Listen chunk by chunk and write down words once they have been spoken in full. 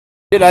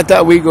I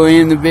thought we'd go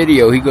in the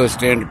video. He goes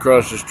stand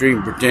across the street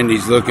and pretend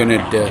he's looking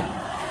at the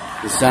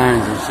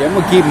signs and shit. I'm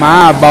going to keep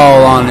my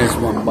eyeball on this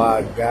one,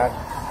 by God.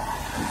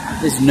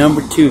 This is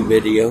number 2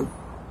 video.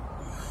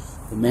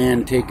 The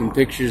man taking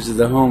pictures of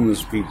the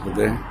homeless people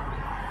there.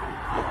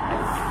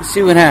 Let's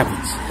see what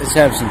happens. Let's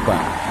have some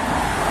fun.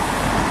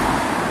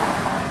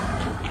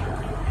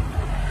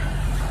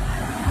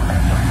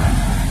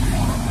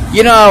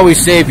 You know, I always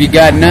say if you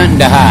got nothing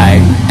to hide,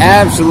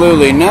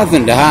 absolutely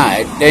nothing to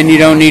hide, then you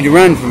don't need to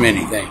run from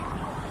anything.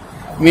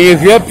 I mean,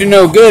 if you're up to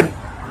no good,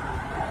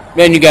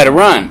 then you got to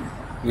run.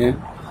 Yeah.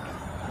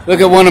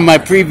 Look at one of my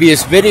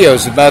previous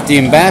videos about the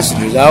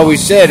ambassadors. I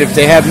always said if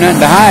they have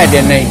nothing to hide,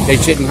 then they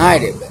shouldn't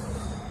hide it. But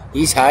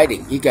he's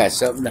hiding. He got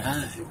something to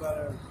hide.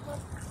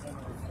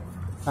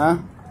 Huh?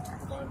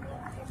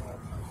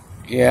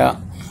 Yeah.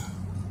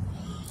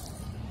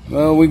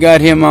 Well, we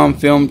got him on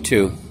film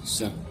too,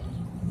 so.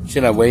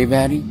 Should I wave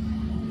at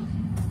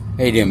him?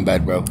 Hey, them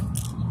bad bro.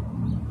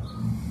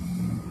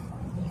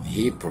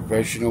 He a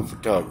professional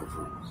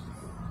photographer.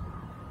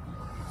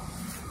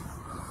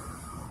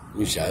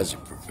 Wish I was a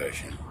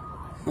professional.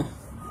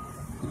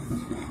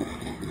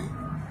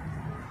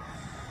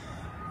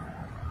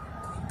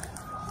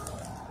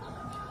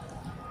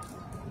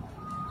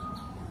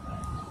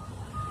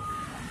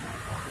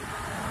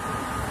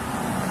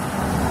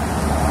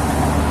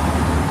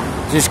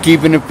 Just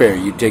keeping it fair.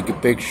 You take a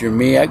picture of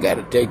me, I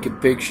gotta take a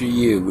picture of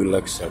you. We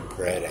look so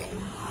pretty.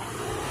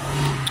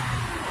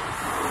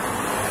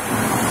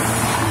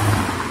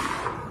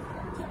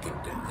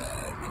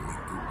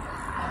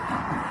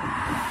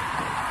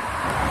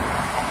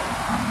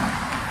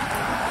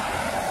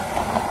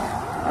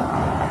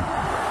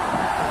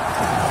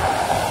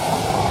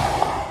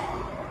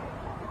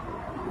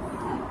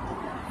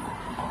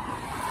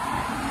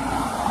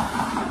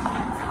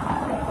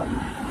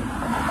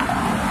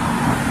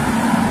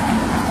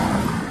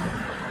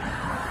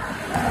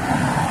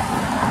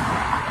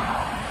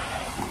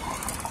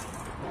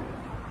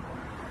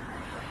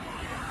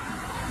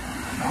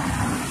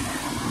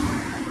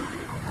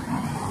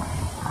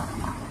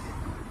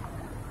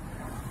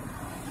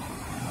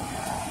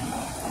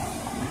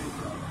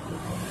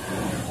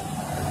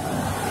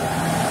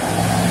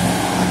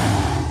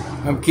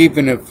 I'm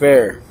keeping it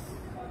fair.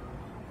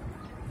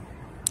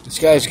 This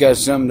guy's got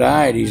something to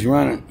hide. He's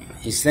running.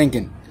 He's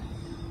thinking.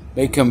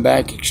 They come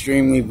back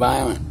extremely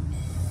violent.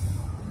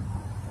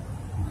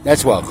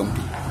 That's welcome.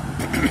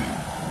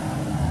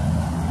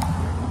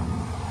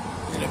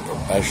 And a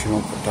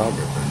professional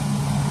photographer.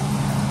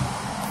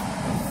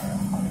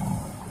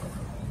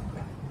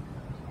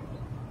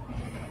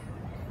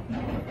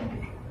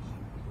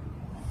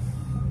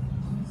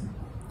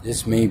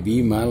 This may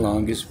be my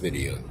longest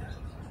video.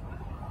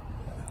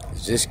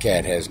 This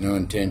cat has no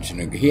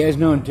intention of, he has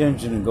no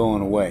intention of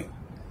going away.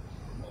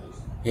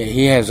 Yeah,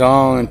 he has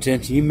all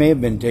intention. He may have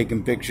been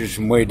taking pictures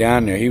from way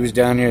down there. He was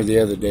down here the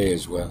other day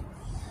as well.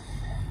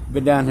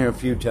 Been down here a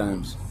few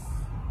times.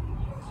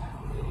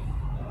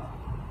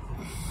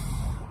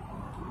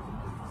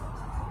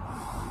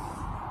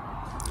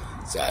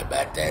 Sorry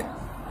about that.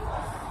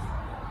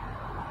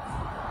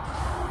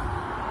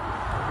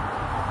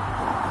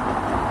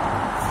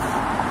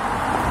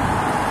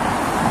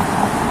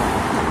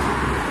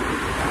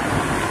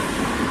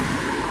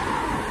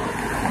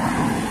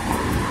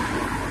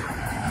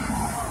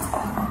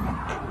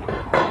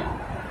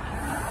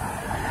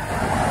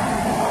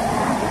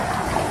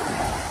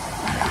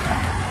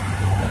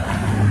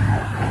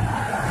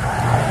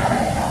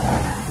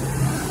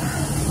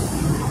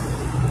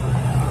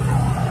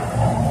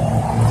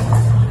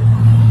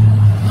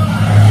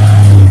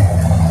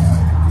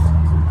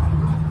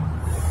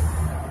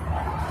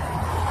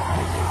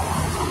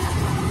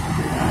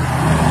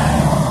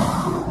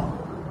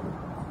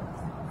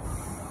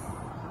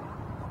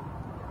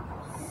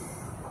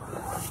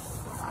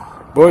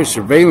 Boy,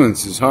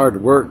 surveillance is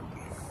hard work.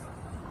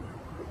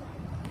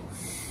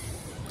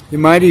 You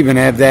might even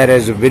have that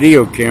as a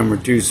video camera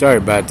too. Sorry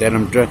about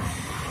that.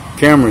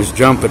 Camera's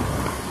jumping.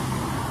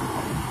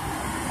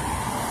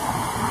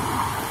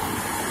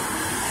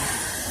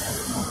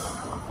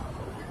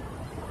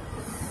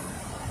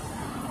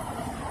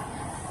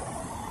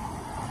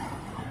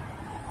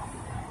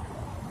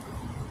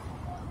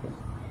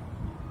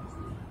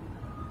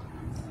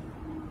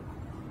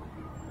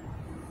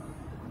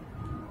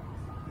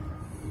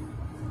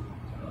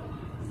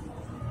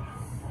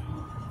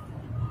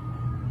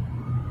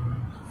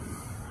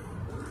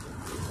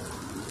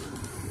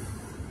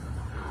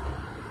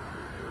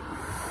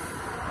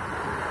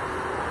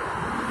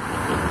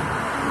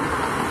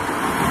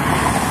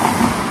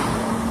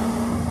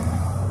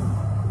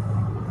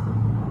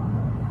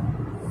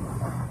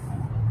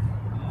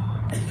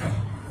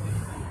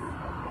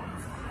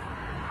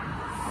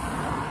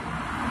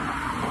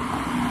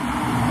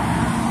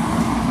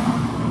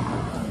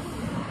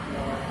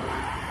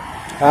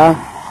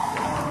 Huh?